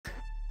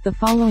The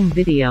following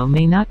video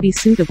may not be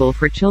suitable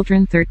for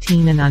children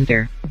 13 and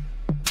under.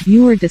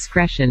 Viewer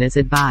discretion is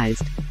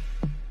advised.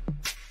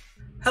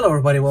 Hello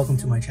everybody, welcome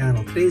to my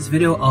channel. Today's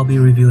video I'll be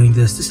reviewing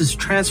this. This is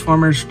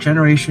Transformers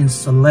Generation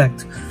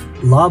Select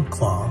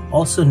Lobclow,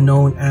 also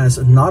known as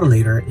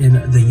Nautilus in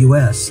the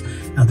US.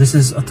 Now this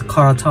is a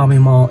Takara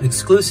Tomy Mall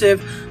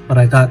exclusive, but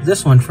I got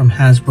this one from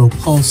Hasbro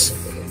Pulse,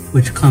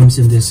 which comes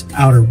in this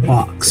outer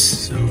box.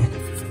 So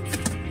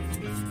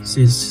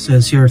it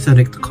says here,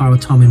 authentic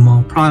Takara Tomy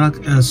Mall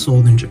product as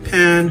sold in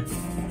Japan.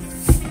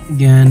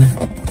 Again,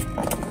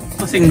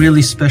 nothing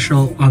really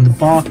special on the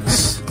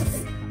box.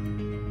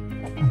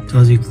 It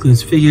tells you it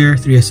includes figure,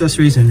 3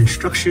 accessories, and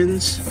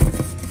instructions.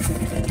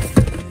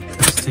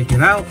 Let's take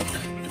it out.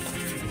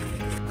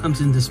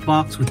 Comes in this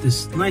box with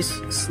this nice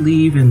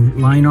sleeve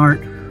and line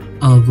art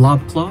of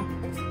Lobclow.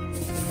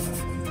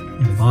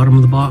 In the bottom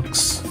of the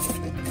box.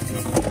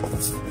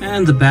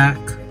 And the back.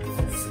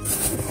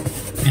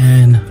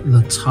 And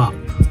the top.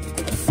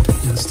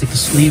 Let's take the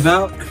sleeve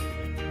out.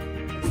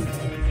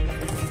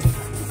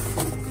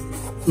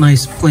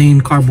 Nice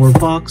plain cardboard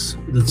box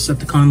with the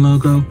Decepticon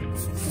logo.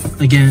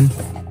 Again,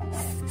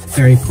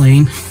 very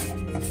plain.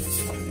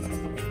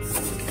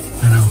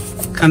 I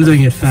know, kind of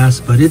doing it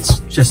fast, but it's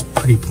just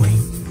pretty plain.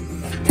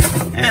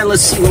 And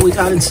let's see what we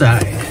got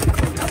inside.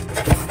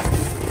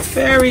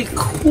 Very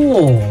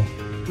cool.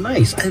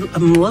 Nice.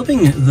 I'm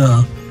loving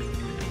the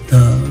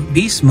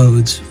beast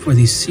modes for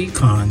these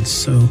Seacons.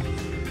 So,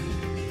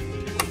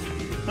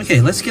 okay,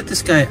 let's get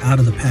this guy out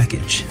of the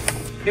package.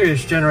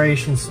 Here's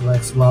Generation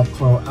Select's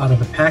Lobclow out of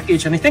the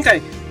package, and I think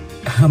I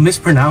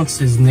mispronounced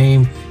his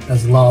name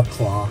as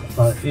Lobclaw,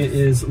 but it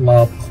is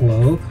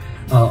Lobclow,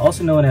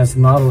 also known as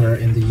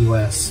Nautilus in the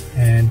US.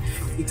 And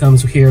he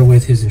comes here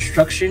with his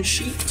instruction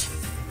sheet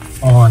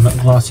on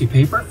glossy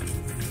paper.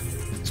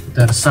 Let's put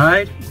that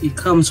aside. He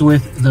comes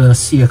with the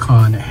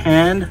Seacon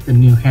hand, the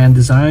new hand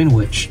design,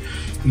 which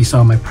if you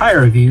saw my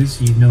prior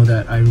reviews, you know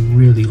that I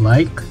really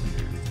like.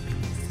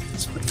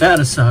 Let's put that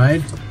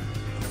aside.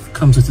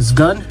 Comes with his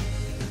gun.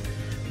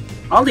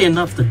 Oddly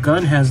enough, the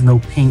gun has no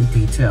paint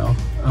detail.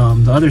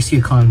 The other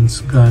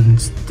Seacon's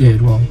guns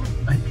did. Well,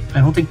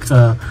 I don't think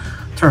the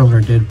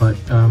Turtler did, but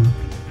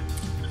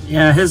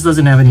yeah, his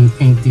doesn't have any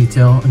paint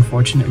detail,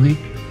 unfortunately.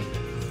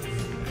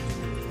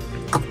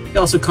 He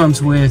also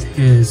comes with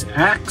his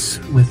axe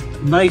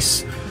with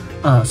nice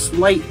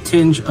slight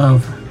tinge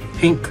of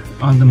pink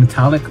on the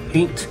metallic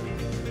paint.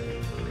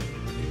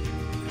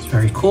 It's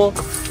very cool.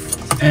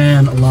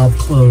 And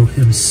Lobclow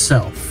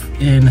himself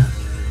in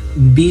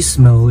beast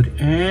mode,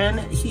 and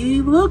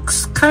he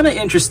looks kind of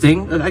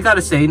interesting. I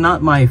gotta say,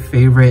 not my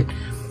favorite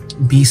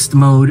beast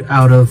mode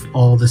out of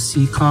all the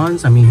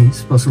Seacons. I mean, he's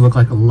supposed to look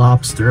like a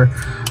lobster.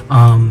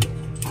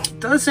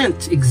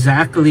 Doesn't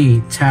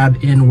exactly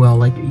tab in well.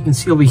 Like you can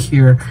see over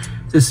here,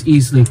 this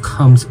easily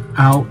comes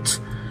out,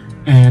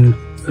 and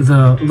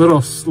the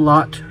little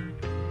slot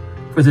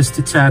for this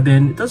to tab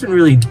in, it doesn't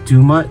really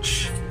do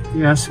much, if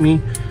you ask me.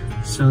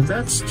 So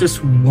that's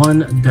just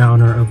one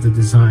downer of the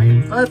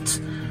design. But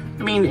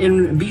I mean,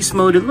 in beast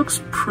mode, it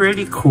looks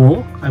pretty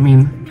cool. I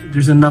mean,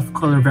 there's enough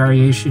color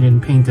variation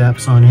and paint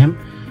apps on him,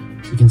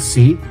 as you can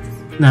see.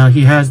 Now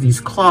he has these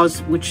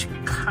claws, which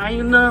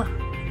kinda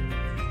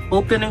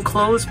open and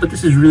close, but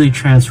this is really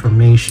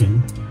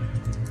transformation.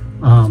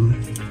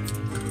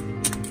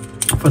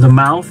 For the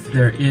mouth,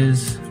 there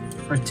is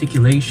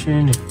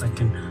articulation. If I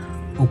can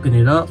open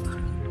it up,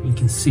 you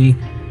can see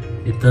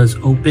it does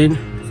open.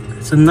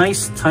 It's a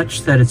nice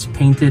touch that it's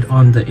painted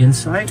on the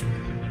inside,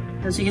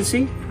 as you can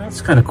see.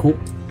 That's kind of cool.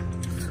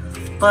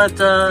 But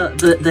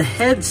the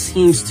head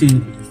seems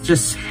to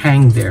just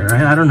hang there.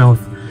 I don't know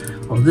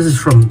if, well, this is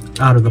from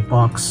out of the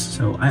box,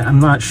 so I'm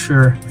not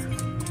sure.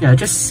 Yeah, it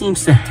just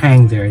seems to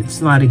hang there.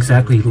 It's not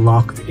exactly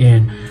locked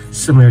in,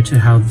 similar to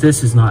how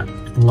this is not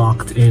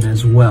locked in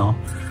as well.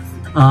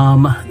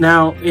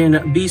 Now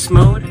in beast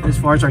mode, as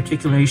far as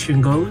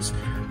articulation goes,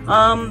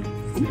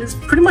 it's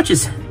pretty much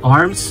his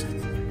arms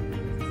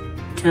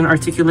can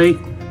articulate,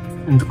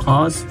 and the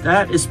claws.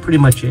 That is pretty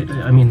much it.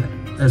 I mean,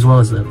 as well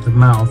as the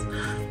mouth,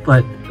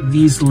 but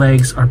these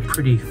legs are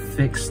pretty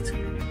fixed.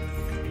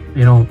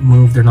 They don't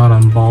move. They're not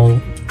on ball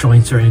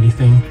joints or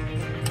anything.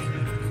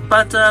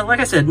 But like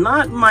I said,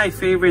 not my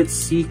favorite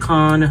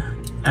Seacon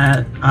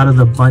out of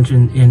the bunch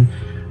in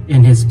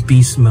his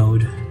beast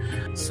mode.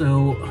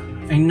 So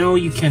I know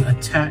you can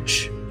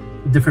attach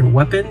different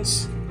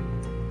weapons,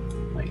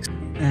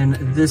 and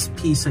this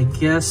piece, I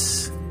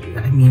guess,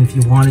 I mean, if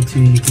you wanted to,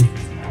 you could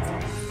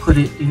put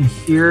it in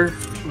here,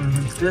 or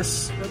like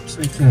this. Oops,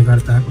 I think I got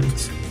it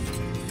backwards.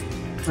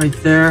 Right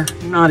there,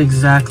 not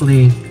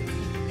exactly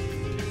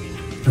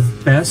the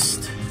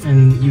best.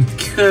 And you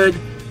could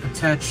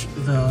attach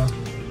the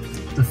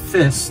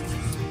fist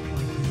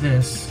like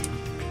this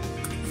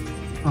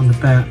on the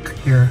back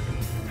here.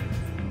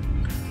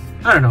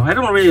 I don't know. I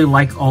don't really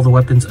like all the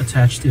weapons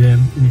attached to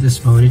him in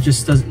this mode. It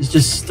just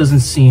doesn't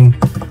seem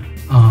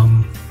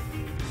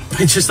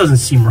it just doesn't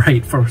seem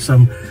right for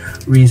some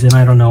reason.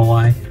 I don't know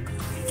why.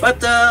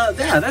 But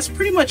yeah, that's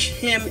pretty much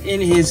him in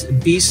his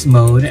beast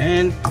mode.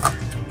 And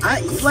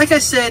like I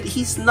said,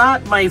 he's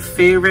not my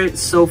favorite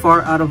so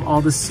far out of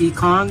all the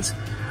Seacons,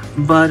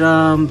 but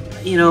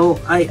you know,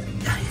 I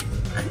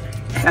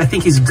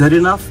think he's good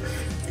enough.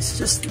 It's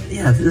just,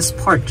 yeah, this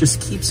part just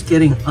keeps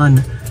getting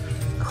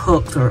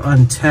unhooked or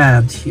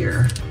untabbed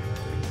here.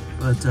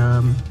 But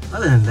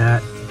other than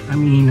that, I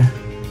mean,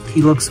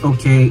 he looks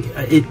okay.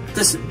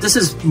 This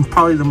is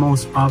probably the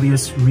most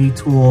obvious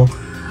retool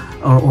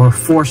or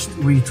forced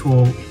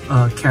retool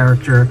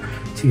character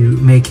to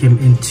make him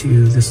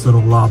into this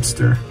little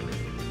lobster.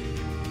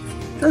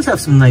 Does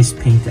have some nice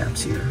paint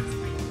apps here.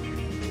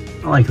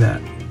 I like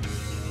that.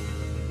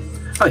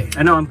 Okay,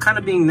 I know I'm kind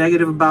of being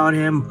negative about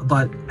him,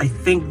 but I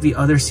think the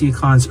other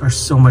Seacons are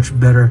so much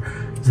better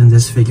than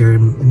this figure,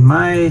 in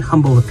my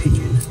humble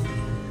opinion.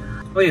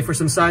 Okay, for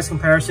some size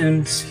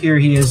comparisons, here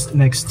he is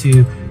next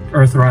to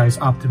Earthrise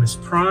Optimus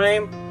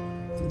Prime.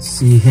 You can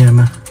see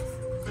him,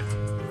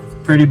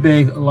 pretty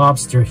big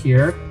lobster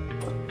here.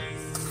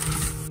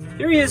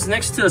 Here he is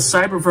next to a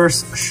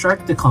Cyberverse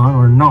Rejecticon,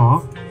 or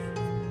Gnaw.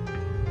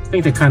 I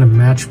think they kind of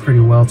match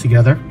pretty well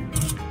together.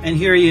 And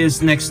here he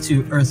is next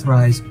to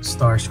Earthrise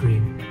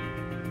Starscream.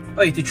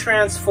 Okay, to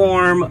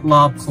transform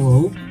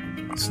Lobclow,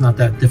 it's not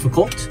that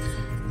difficult.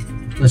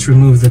 Let's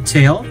remove the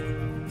tail.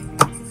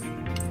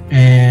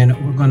 And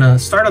we're gonna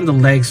start on the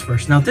legs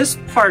first. Now this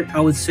part, I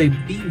would say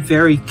be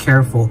very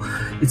careful.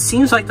 It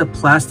seems like the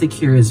plastic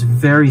here is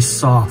very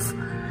soft,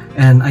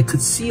 and I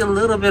could see a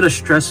little bit of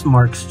stress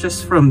marks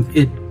just from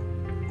it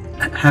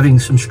having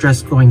some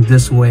stress going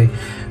this way.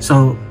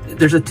 So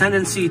there's a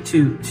tendency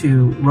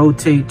to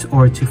rotate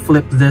or to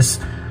flip this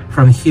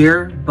from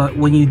here, but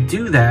when you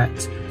do that,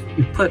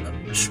 you put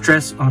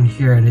stress on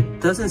here and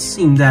it doesn't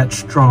seem that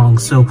strong.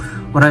 So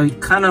what I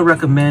kind of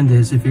recommend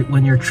is,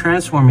 when you're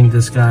transforming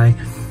this guy,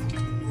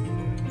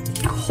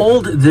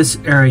 hold this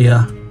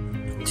area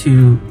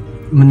to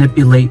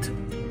manipulate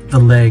the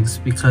legs,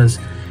 because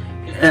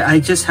I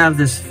just have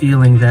this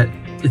feeling that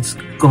it's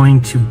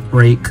going to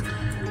break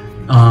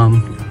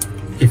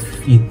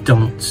if you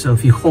don't. So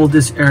if you hold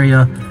this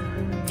area,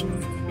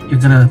 you're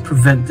gonna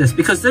prevent this,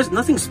 because there's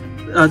nothing's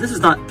this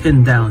is not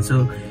pinned down,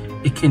 so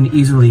it can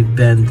easily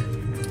bend.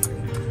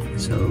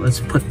 So let's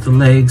put the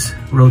legs,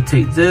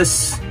 rotate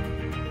this,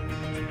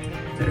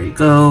 there you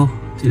go,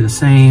 do the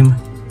same,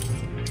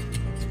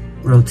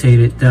 rotate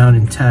it down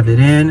and tab it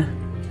in,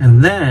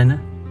 and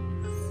then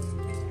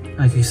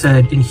like you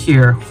said, in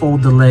here,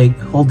 hold the leg,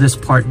 hold this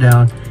part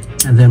down,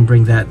 and then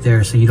bring that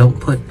there, so you don't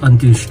put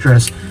undue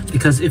stress,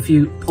 because if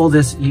you pull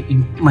this,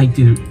 you might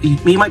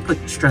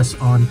put stress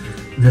on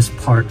this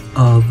part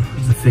of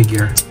the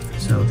figure.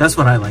 So that's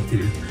what I like to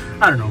do.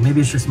 I don't know,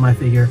 maybe it's just my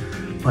figure,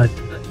 but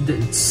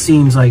it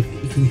seems like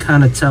you can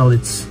kind of tell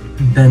it's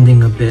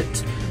bending a bit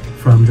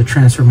from the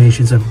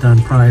transformations I've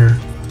done prior.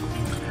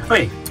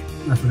 Okay,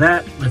 enough of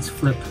that. Let's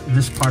flip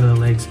this part of the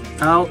legs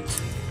out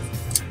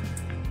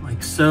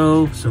like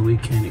so we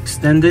can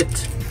extend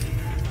it,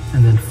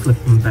 and then flip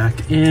them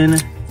back in,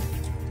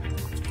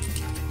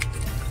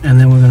 and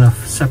then we're gonna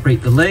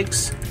separate the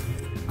legs.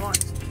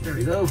 There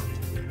we go.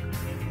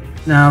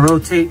 Now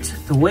rotate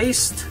the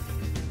waist,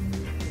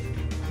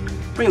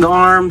 bring the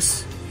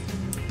arms,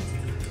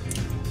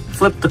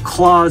 flip the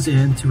claws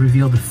in to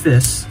reveal the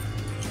fists.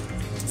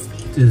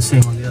 Do the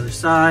same on the other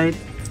side,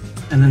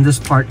 and then this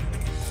part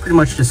pretty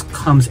much just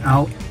comes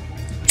out.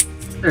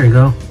 There you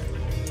go.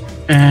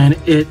 And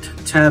it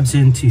tabs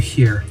into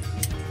here.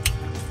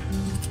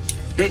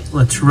 Okay,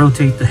 let's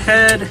rotate the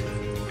head.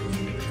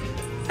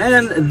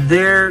 And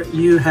there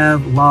you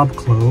have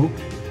Lobclow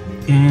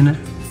in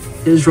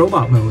his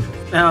robot mode.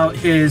 Now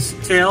his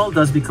tail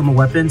does become a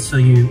weapon, so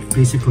you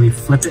basically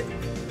flip it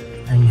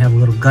and you have a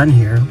little gun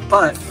here.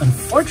 But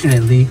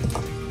unfortunately,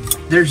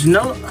 there's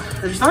not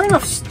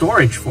enough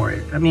storage for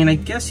it. I mean, I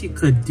guess you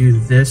could do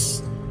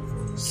this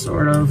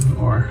sort of,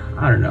 or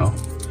I don't know.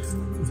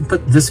 You can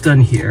put this gun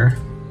here,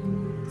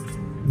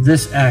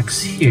 this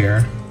axe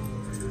here.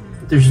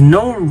 There's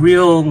no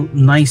real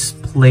nice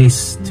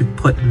place to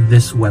put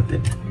this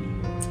weapon.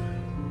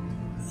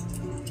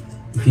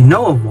 If you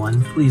know of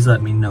one, please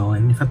let me know.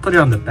 And if I put it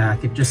on the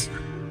back, it just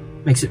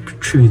makes it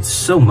protrude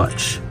so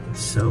much.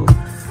 So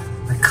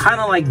I kind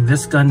of like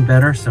this gun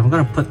better, so I'm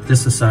gonna put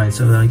this aside.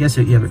 So I guess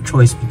if you have a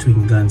choice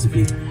between guns, if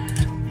you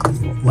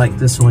like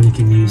this one, you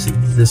can use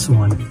this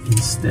one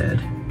instead.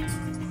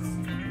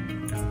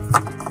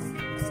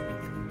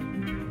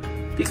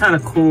 Be kind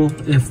of cool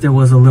if there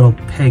was a little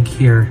peg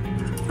here,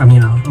 I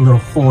mean a little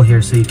hole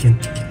here, so you can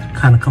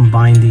kind of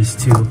combine these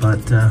two,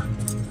 but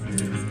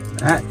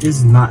that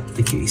is not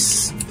the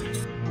case.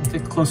 Let's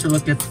take a closer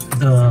look at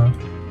the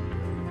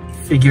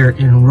figure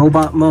in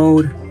robot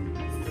mode.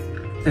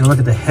 Take a look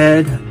at the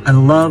head. I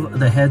love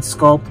the head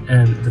sculpt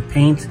and the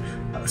paint.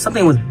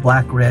 Something with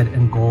black, red,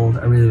 and gold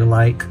I really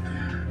like.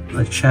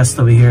 The chest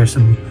over here,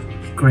 some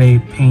gray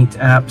paint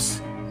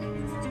apps.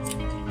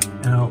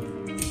 Now,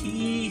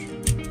 he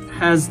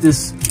has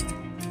this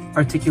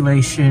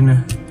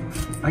articulation.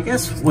 I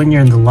guess when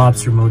you're in the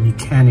lobster mode, you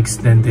can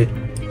extend it.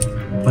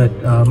 But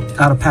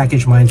out of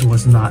package, mine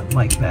was not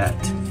like that.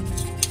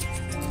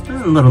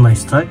 A little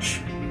nice touch.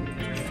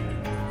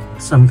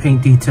 some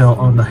paint detail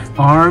on the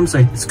arms.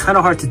 It's kind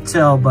of hard to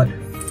tell, but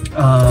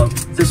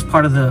this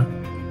part of the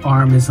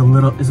arm is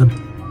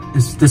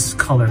this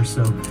color,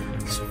 so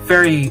it's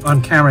very,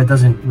 on camera it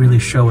doesn't really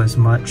show as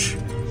much.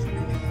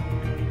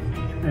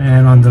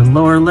 And on the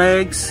lower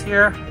legs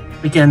here,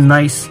 again,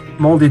 nice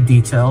molded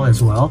detail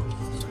as well.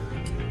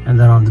 And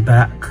then on the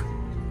back,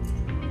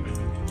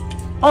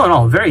 all in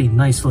all, very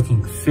nice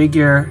looking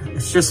figure.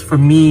 It's just, for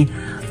me,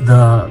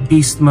 the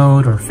beast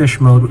mode or fish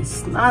mode,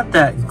 it's not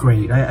that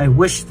great. I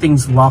wish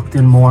things locked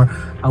in more.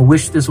 I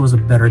wish this was a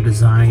better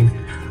design,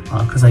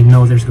 because I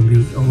know there's going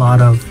to be a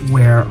lot of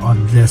wear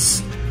on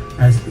this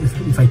as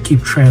if I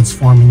keep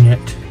transforming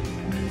it.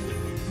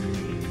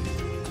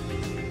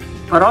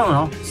 But all in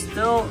all,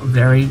 still a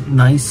very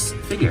nice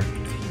figure.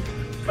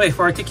 Right,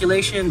 for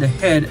articulation, the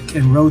head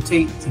can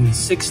rotate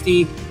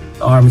 360.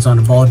 The arm is on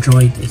a ball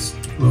joint, it's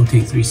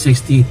rotate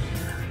 360.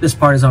 This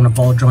part is on a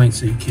ball joint,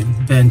 so you can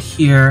bend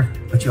here,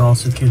 but you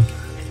also can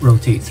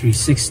rotate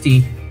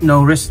 360.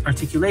 No wrist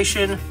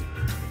articulation.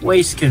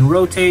 Waist can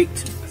rotate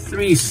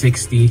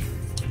 360. You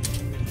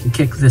can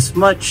kick this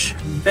much,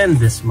 bend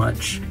this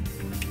much,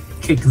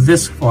 kick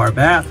this far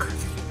back,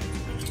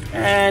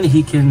 and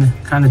he can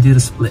kind of do the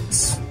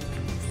splits.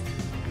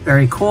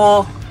 Very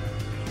cool.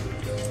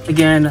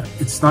 Again,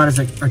 it's not as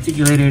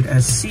articulated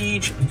as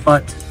Siege,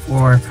 but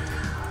for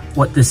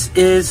what this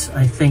is,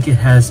 I think it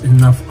has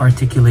enough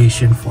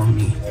articulation for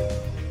me.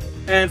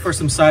 And for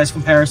some size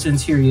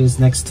comparisons, here he is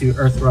next to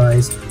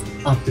Earthrise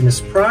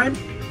Optimus Prime.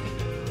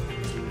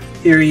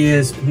 Here he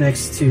is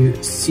next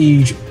to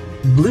Siege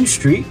Blue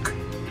Streak.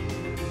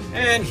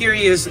 And here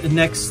he is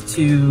next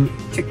to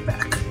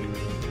Kickback.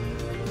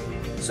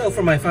 So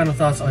for my final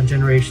thoughts on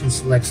Generation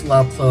Select's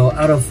Lobclow,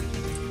 out of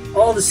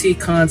all the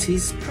Seacons,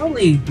 he's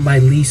probably my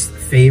least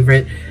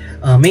favorite,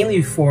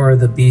 mainly for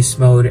the beast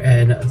mode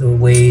and the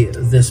way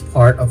this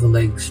part of the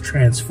legs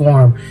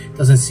transform.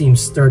 Doesn't seem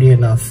sturdy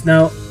enough.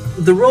 Now,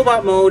 the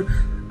robot mode,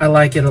 I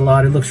like it a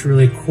lot. It looks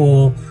really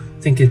cool.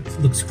 I think it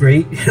looks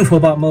great in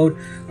robot mode.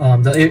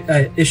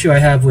 The issue I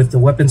have with the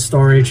weapon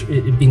storage,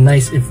 it'd be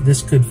nice if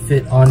this could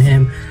fit on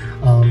him.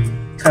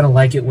 Kind of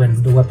like it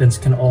when the weapons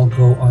can all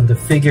go on the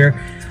figure.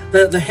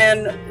 The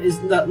hand is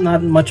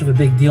not much of a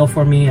big deal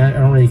for me. I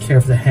don't really care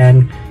if the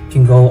hand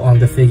can go on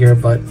the figure,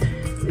 but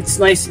it's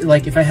nice,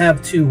 like if I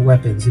have two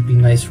weapons, it'd be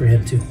nice for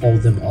him to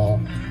hold them all.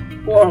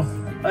 Well,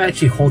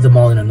 actually hold them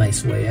all in a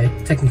nice way.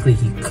 Technically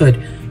he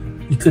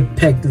could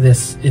peg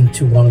this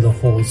into one of the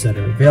holes that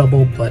are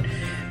available, but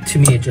to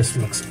me it just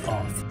looks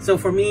off. So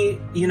for me,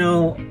 you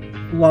know,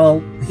 while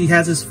he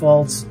has his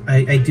faults,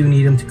 I do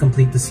need him to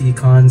complete the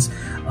Seacons.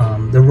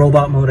 The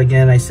robot mode,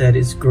 again, I said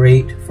is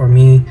great for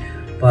me,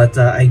 but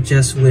I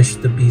just wish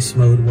the beast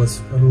mode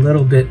was a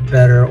little bit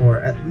better, or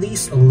at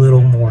least a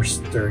little more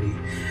sturdy.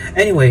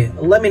 Anyway,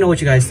 let me know what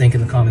you guys think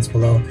in the comments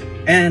below,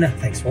 and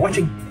thanks for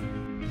watching.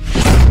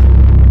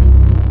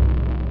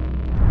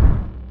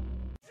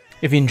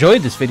 If you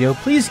enjoyed this video,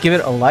 please give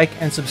it a like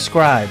and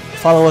subscribe.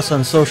 Follow us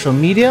on social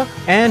media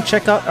and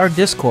check out our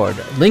Discord.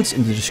 Links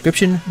in the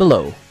description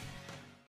below.